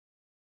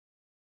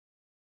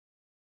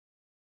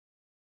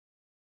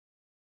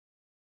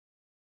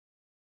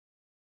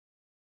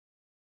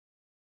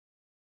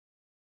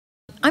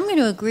I'm going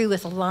to agree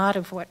with a lot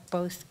of what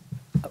both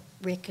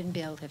Rick and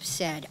Bill have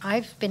said.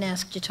 I've been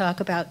asked to talk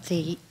about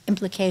the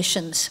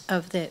implications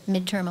of the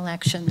midterm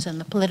elections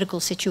and the political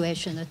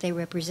situation that they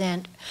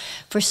represent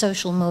for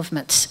social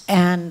movements.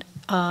 And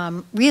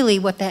really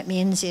what that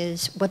means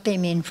is what they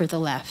mean for the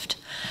left.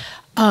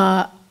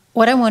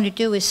 What I want to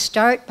do is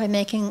start by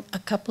making a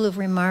couple of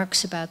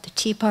remarks about the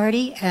Tea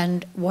Party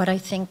and what I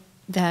think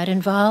that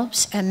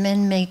involves, and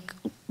then make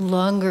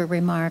longer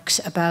remarks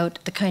about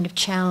the kind of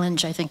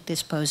challenge I think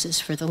this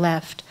poses for the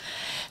left.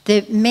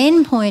 The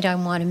main point I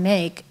want to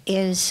make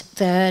is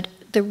that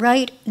the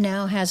right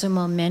now has a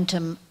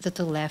momentum that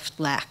the left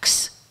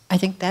lacks. I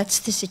think that's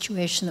the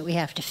situation that we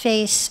have to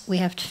face. We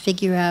have to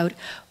figure out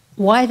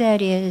why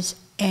that is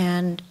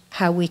and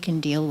how we can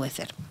deal with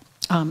it.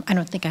 I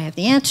don't think I have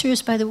the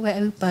answers, by the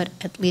way, but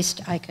at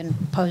least I can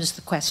pose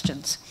the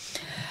questions.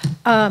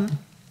 On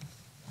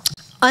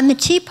the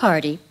Tea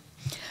Party,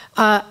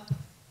 I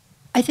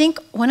think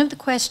one of the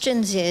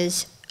questions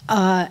is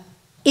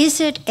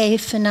it a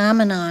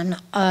phenomenon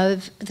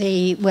of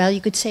the, well,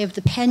 you could say of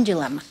the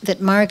pendulum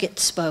that Margaret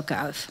spoke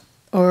of,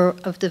 or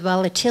of the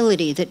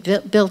volatility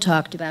that Bill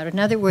talked about? In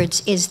other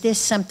words, is this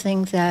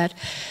something that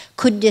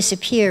could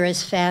disappear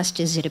as fast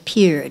as it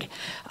appeared?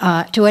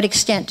 To what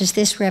extent does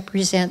this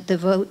represent the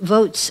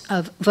votes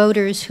of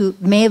voters who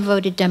may have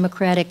voted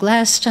Democratic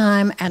last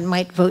time and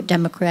might vote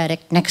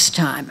Democratic next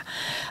time?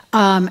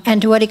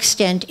 And to what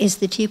extent is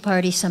the Tea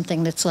Party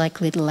something that's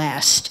likely to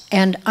last?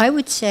 And I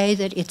would say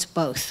that it's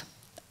both.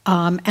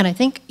 And I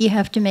think you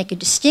have to make a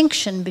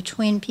distinction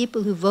between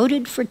people who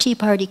voted for Tea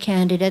Party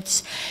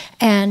candidates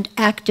and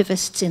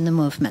activists in the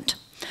movement.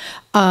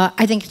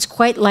 I think it's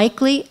quite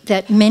likely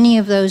that many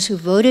of those who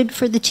voted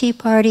for the Tea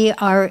Party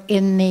are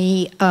in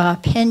the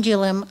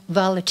pendulum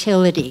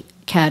volatility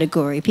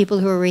category, people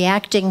who are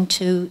reacting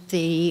to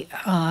the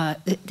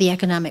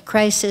economic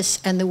crisis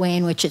and the way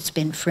in which it's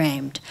been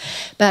framed.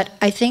 But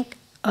I think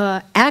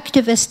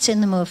activists in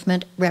the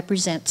movement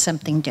represent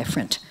something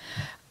different.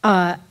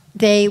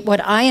 What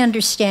I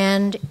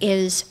understand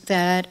is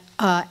that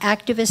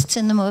activists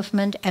in the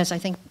movement, as I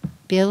think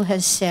Bill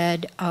has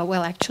said,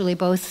 well, actually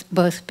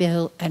both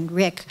Bill and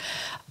Rick,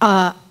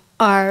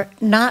 are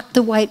not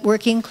the white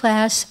working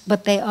class,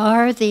 but they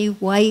are the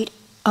white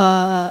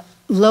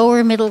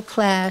lower middle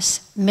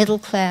class.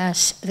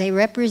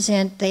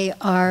 They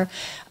are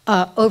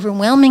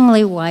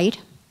overwhelmingly white,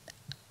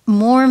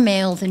 more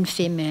male than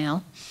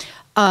female,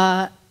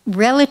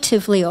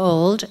 relatively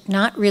old,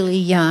 not really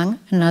young,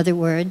 in other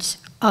words,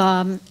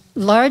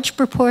 large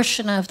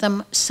proportion of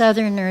them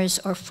Southerners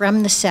or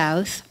from the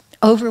South,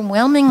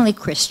 overwhelmingly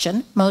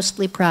Christian,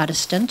 mostly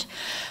Protestant,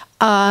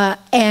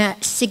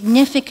 and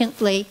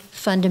significantly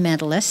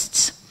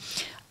fundamentalists.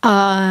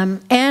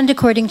 And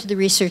according to the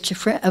research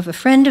of a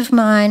friend of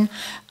mine,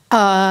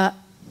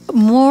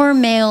 more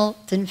male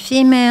than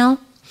female.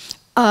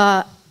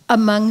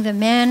 Among the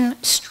men,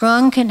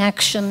 strong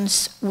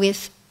connections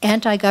with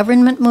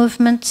anti-government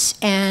movements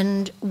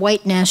and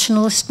white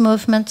nationalist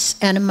movements,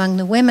 and among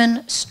the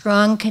women,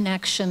 strong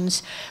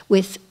connections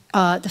with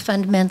the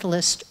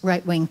fundamentalist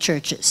right-wing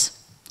churches.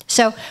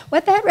 So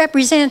what that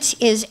represents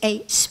is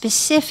a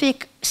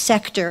specific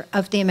sector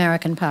of the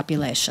American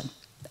population.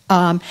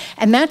 And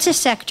that's a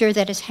sector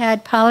that has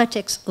had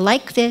politics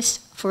like this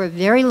for a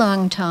very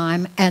long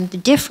time, and the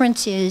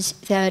difference is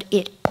that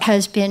it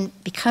has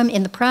become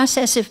in the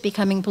process of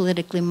becoming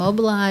politically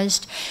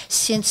mobilized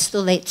since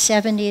the late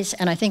 70s,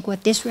 and I think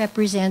what this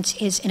represents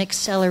is an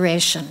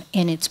acceleration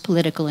in its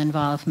political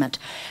involvement.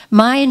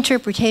 My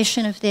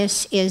interpretation of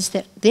this is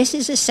that this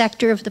is a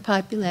sector of the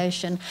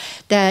population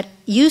that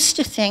used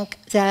to think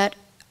that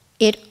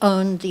it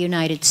owned the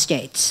United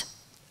States.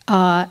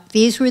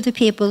 These were the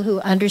people who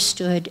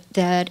understood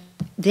that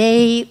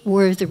they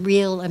were the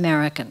real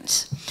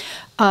Americans.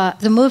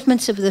 The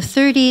movements of the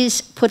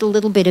 30s put a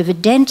little bit of a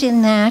dent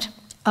in that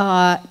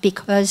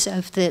because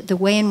of the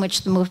way in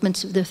which the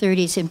movements of the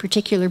 30s in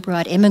particular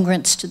brought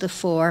immigrants to the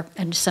fore,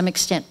 and to some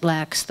extent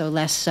blacks, though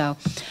less so.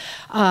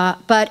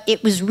 But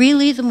it was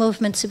really the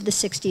movements of the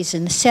 60s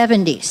and the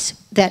 70s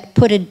that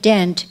put a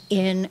dent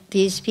in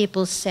these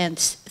people's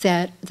sense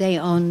that they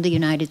own the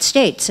United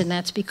States, and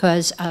that's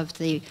because of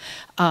the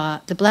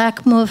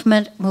black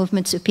movement,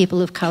 movements of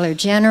people of color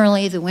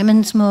generally, the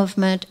women's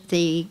movement,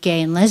 the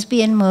gay and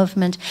lesbian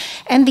movement,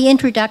 and the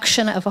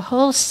introduction of a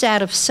whole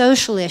set of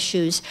social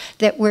issues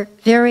that were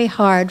very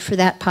hard for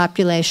that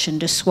population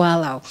to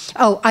swallow.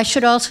 Oh, I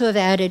should also have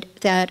added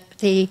that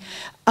the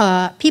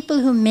people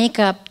who make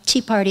up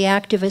Tea Party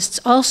activists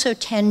also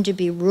tend to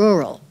be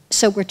rural.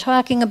 So we're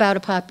talking about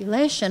a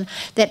population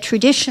that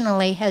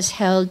traditionally has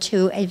held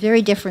to a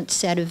very different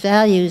set of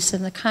values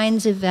than the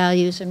kinds of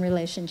values and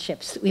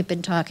relationships that we've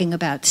been talking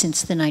about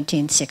since the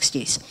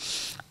 1960s.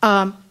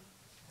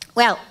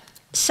 Well,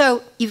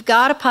 so you've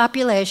got a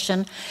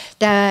population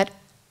that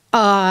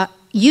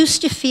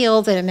used to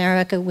feel that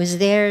America was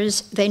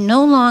theirs. They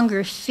no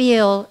longer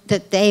feel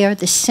that they are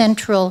the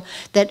central,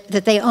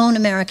 that they own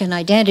American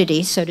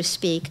identity, so to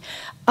speak.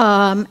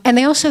 And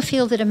they also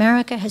feel that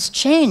America has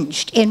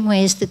changed in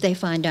ways that they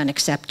find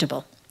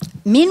unacceptable.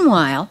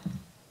 Meanwhile,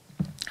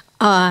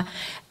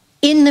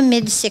 in the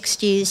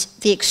mid-60s,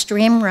 the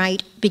extreme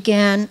right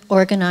began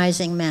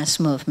organizing mass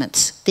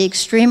movements. The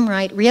extreme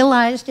right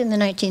realized in the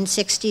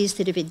 1960s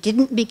that if it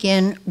didn't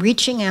begin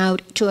reaching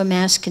out to a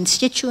mass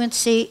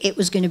constituency, it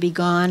was going to be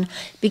gone,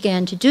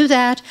 began to do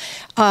that.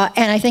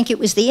 And I think it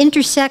was the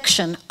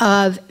intersection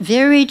of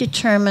very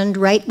determined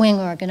right-wing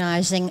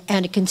organizing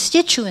and a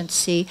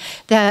constituency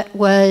that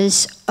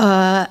was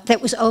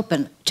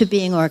open to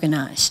being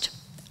organized.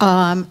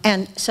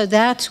 And so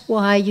that's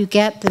why you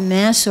get the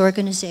mass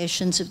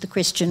organizations of the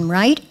Christian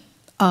right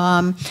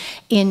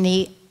in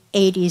the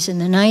 80s and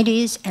the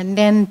 90s, and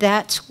then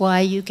that's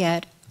why you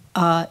get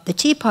the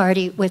Tea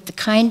Party with the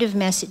kind of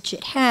message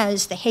it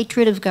has, the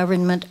hatred of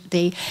government,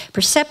 the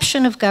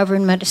perception of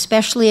government,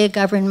 especially a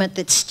government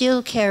that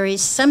still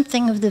carries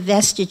something of the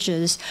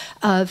vestiges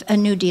of a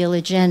New Deal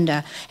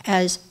agenda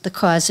as the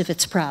cause of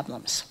its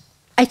problems.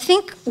 I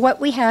think what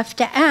we have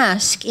to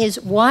ask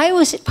is, why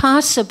was it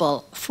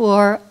possible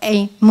for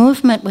a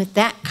movement with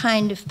that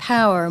kind of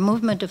power, a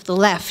movement of the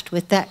left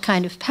with that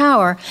kind of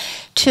power,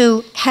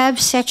 to have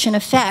such an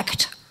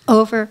effect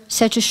over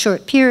such a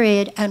short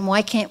period, and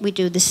why can't we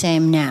do the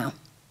same now?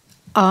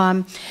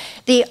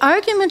 The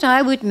argument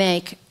I would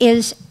make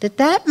is that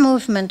that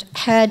movement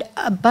had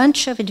a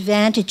bunch of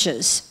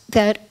advantages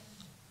that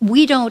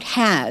we don't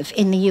have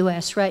in the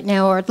US right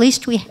now, or at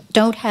least we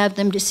don't have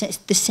them to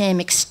the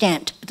same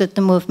extent that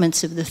the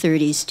movements of the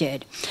 30s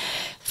did.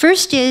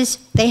 First is,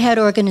 they had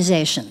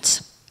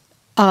organizations.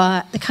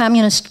 The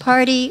Communist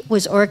Party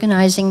was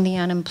organizing the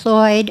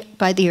unemployed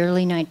by the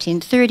early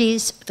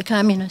 1930s. The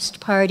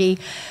Communist Party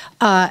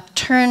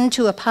turned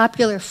to a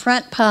popular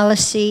front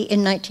policy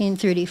in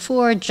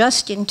 1934,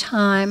 just in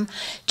time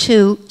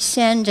to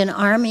send an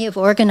army of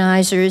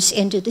organizers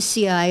into the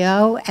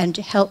CIO and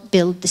to help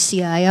build the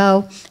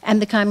CIO.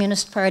 And the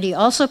Communist Party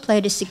also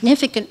played a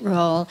significant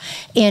role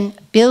in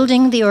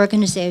building the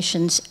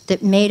organizations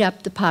that made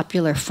up the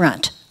Popular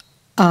Front.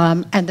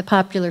 And the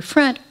Popular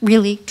Front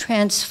really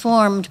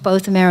transformed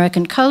both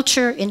American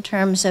culture in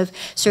terms of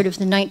sort of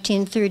the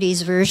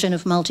 1930s version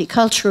of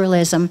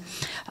multiculturalism,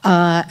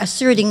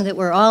 asserting that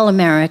we're all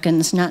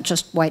Americans, not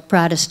just white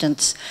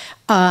Protestants,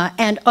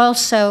 and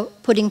also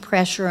putting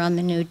pressure on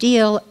the New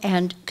Deal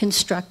and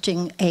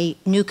constructing a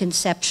new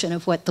conception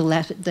of what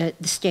the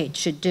state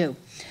should do.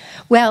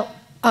 Well,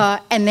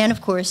 and then,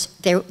 of course,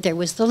 there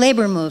was the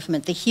labor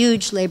movement. The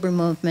huge labor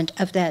movement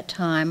of that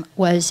time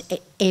was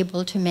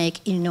able to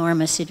make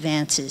enormous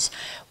advances.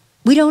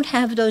 We don't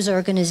have those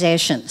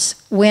organizations.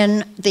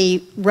 When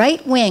the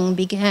right wing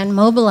began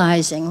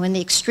mobilizing, when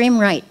the extreme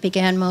right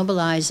began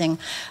mobilizing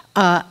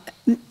a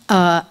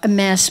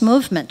mass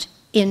movement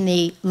in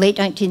the late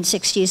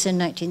 1960s and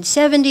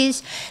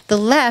 1970s, the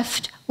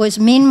left was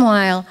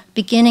meanwhile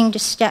beginning to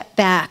step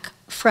back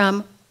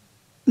from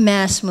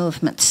mass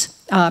movements.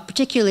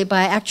 Particularly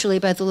by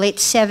the late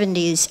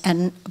 70s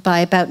and by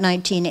about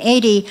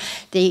 1980,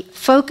 the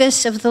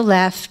focus of the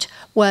left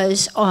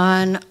was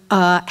on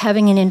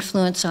having an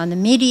influence on the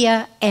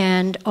media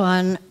and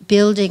on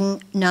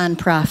building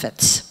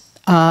nonprofits,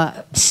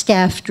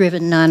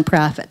 staff-driven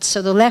nonprofits.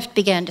 So the left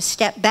began to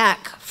step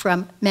back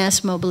from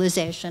mass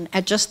mobilization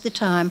at just the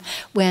time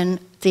when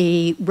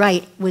the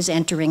right was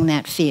entering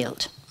that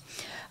field.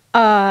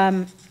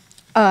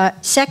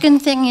 Second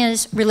thing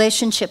is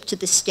relationship to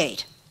the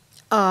state.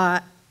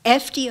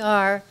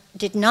 FDR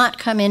did not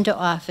come into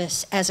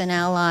office as an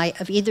ally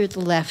of either the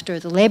left or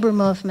the labor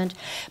movement,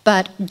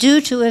 but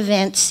due to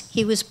events,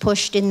 he was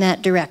pushed in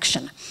that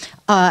direction.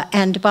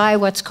 And by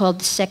what's called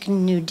the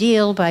Second New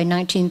Deal, by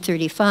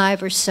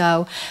 1935 or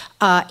so,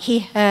 he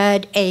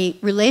had a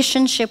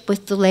relationship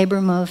with the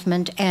labor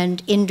movement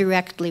and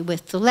indirectly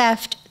with the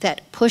left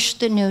that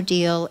pushed the New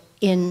Deal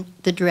in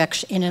the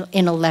direction,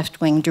 in a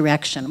left-wing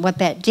direction. What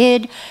that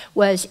did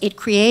was it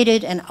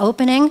created an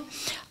opening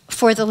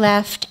for the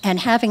left,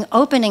 and having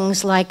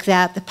openings like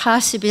that, the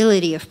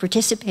possibility of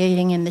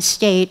participating in the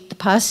state, the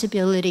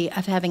possibility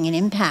of having an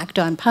impact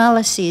on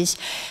policies,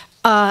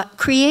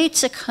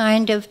 creates a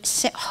kind of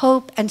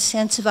hope and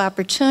sense of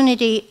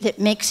opportunity that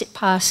makes it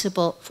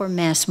possible for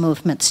mass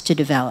movements to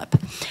develop.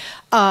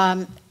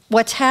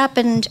 What's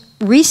happened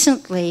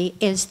recently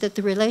is that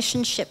the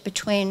relationship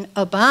between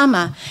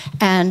Obama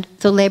and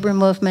the labor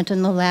movement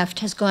and the left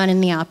has gone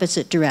in the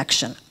opposite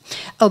direction.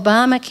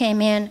 Obama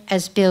came in,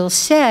 as Bill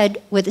said,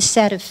 with a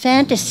set of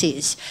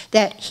fantasies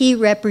that he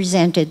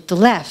represented the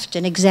left,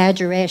 an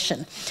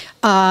exaggeration.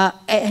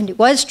 And it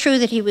was true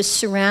that he was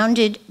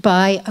surrounded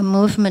by a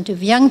movement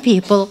of young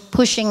people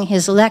pushing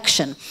his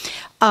election.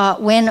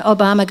 When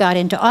Obama got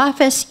into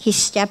office, he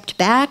stepped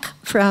back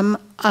from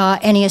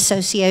any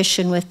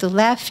association with the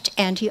left,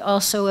 and he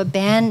also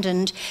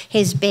abandoned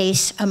his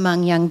base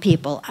among young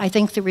people. I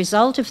think the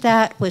result of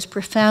that was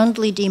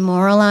profoundly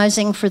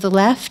demoralizing for the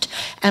left,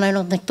 and I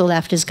don't think the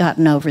left has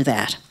gotten over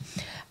that.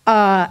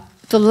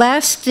 The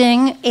last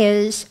thing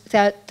is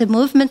that the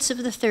movements of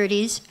the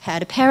 30s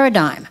had a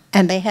paradigm,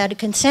 and they had a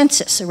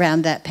consensus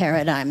around that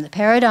paradigm. The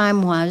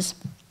paradigm was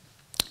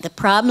The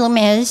problem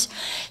is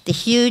the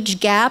huge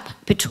gap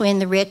between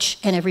the rich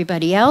and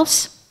everybody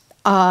else.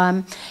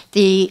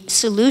 The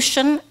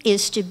solution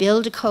is to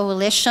build a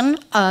coalition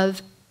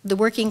of the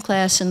working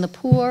class and the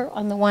poor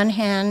on the one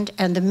hand,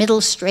 and the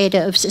middle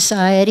strata of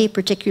society,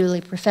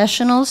 particularly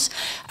professionals,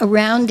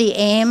 around the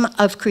aim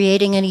of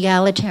creating an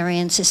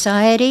egalitarian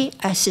society,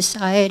 a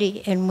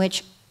society in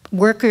which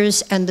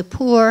workers and the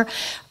poor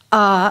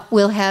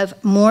will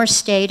have more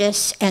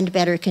status and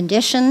better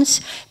conditions,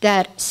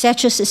 that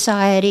such a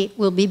society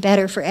will be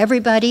better for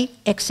everybody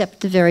except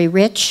the very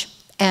rich.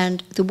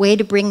 And the way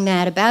to bring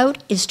that about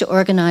is to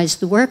organize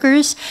the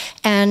workers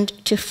and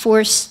to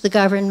force the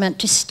government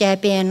to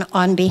step in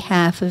on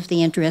behalf of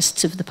the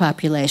interests of the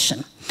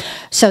population.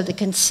 So the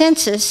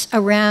consensus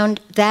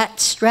around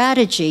that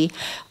strategy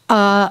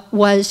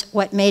was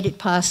what made it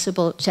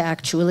possible to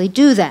actually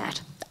do that.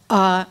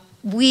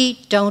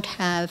 We don't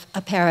have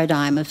a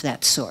paradigm of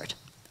that sort.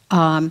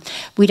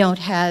 We don't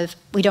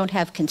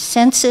have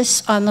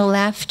consensus on the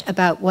left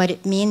about what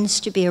it means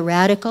to be a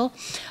radical.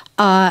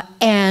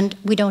 And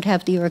we don't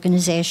have the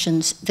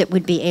organizations that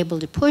would be able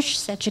to push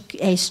such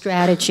a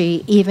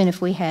strategy, even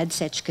if we had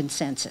such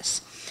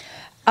consensus.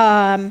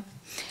 I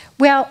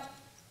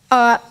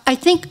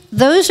think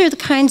those are the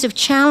kinds of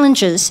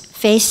challenges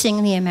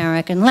facing the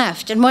American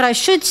left. And what I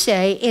should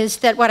say is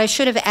that what I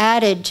should have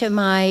added to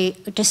my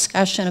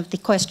discussion of the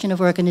question of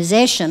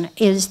organization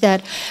is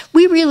that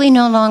we really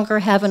no longer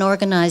have an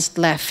organized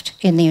left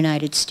in the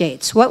United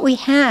States. What we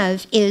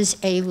have is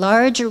a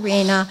large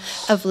arena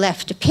of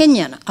left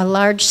opinion, a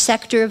large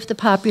sector of the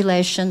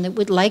population that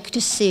would like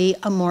to see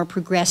a more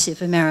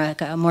progressive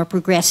America, a more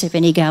progressive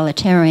and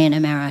egalitarian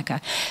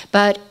America.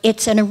 But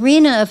it's an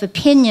arena of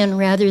opinion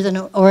rather than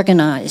an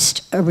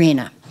organized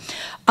arena.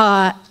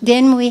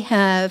 Then we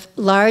have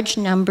large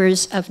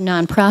numbers of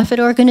nonprofit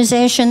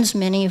organizations,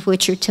 many of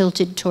which are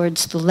tilted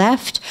towards the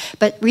left,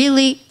 but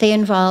really they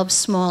involve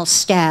small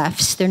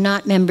staffs. They're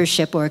not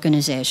membership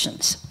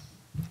organizations.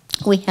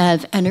 We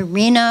have an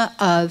arena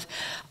of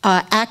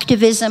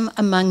activism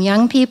among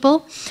young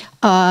people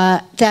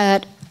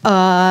that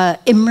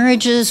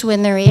emerges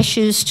when there are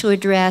issues to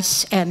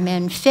address and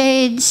then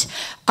fades,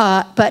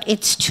 but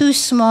it's too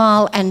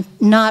small and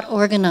not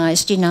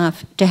organized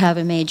enough to have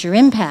a major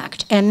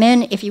impact. And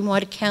then if you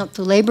want to count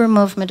the labor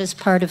movement as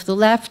part of the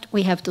left,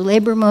 we have the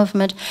labor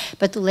movement,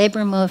 but the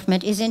labor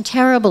movement is in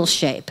terrible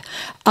shape,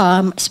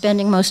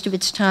 spending most of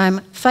its time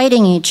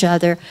fighting each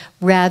other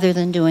rather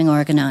than doing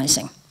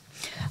organizing.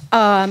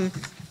 I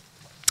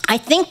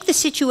think the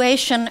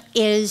situation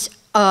is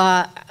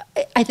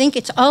I think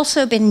it's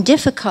also been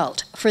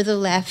difficult for the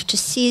left to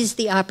seize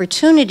the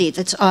opportunity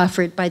that's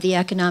offered by the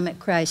economic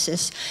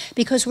crisis,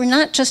 because we're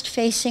not just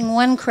facing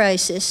one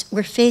crisis,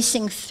 we're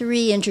facing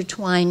three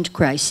intertwined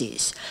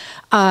crises.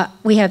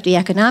 We have the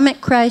economic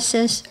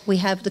crisis, we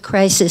have the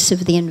crisis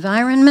of the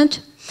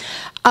environment,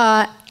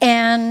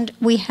 and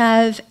we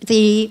have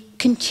the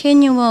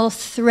continual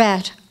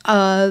threat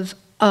of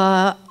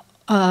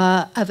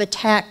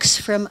attacks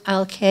from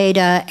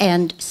Al-Qaeda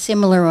and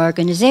similar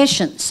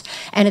organizations.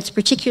 And it's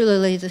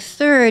particularly the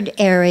third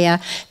area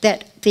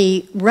that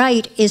the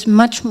right is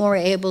much more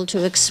able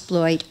to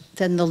exploit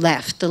than the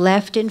left. The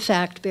left, in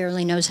fact,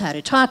 barely knows how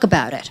to talk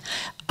about it,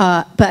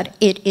 but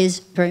it is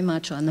very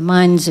much on the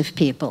minds of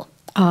people.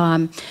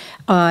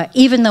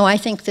 Even though I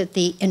think that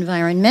the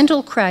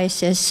environmental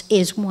crisis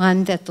is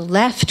one that the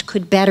left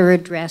could better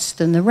address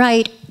than the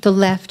right, the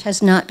left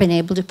has not been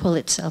able to pull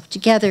itself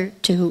together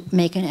to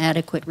make an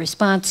adequate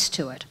response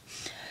to it.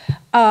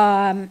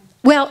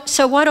 Well,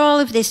 so what all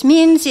of this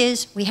means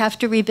is we have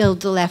to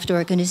rebuild the left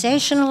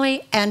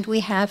organizationally, and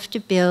we have to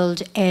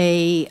build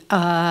a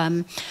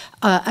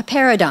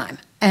paradigm,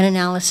 an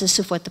analysis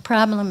of what the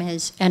problem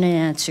is, and an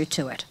answer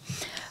to it.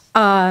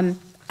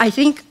 I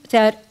think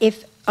that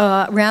if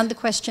around the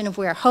question of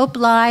where hope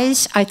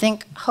lies, I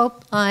think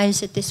hope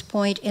lies at this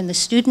point in the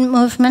student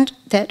movement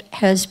that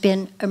has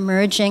been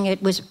emerging.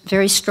 It was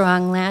very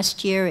strong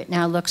last year. It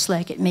now looks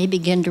like it may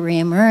begin to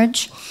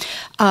reemerge.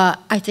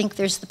 I think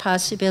there's the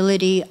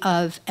possibility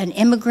of an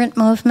immigrant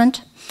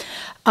movement.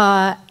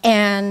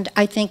 And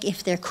I think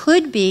if there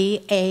could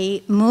be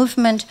a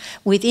movement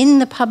within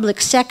the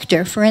public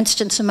sector, for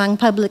instance, among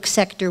public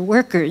sector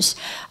workers,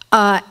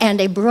 and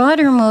a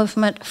broader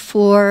movement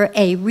for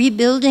a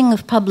rebuilding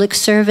of public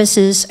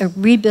services, a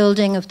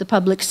rebuilding of the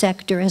public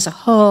sector as a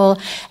whole,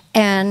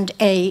 and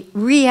a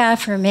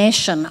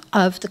reaffirmation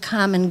of the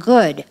common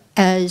good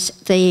as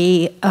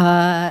the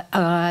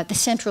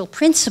central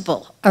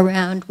principle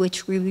around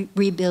which we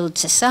rebuild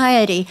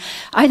society,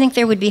 I think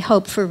there would be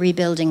hope for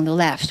rebuilding the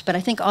left. But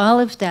I think all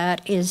of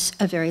that is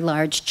a very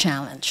large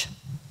challenge.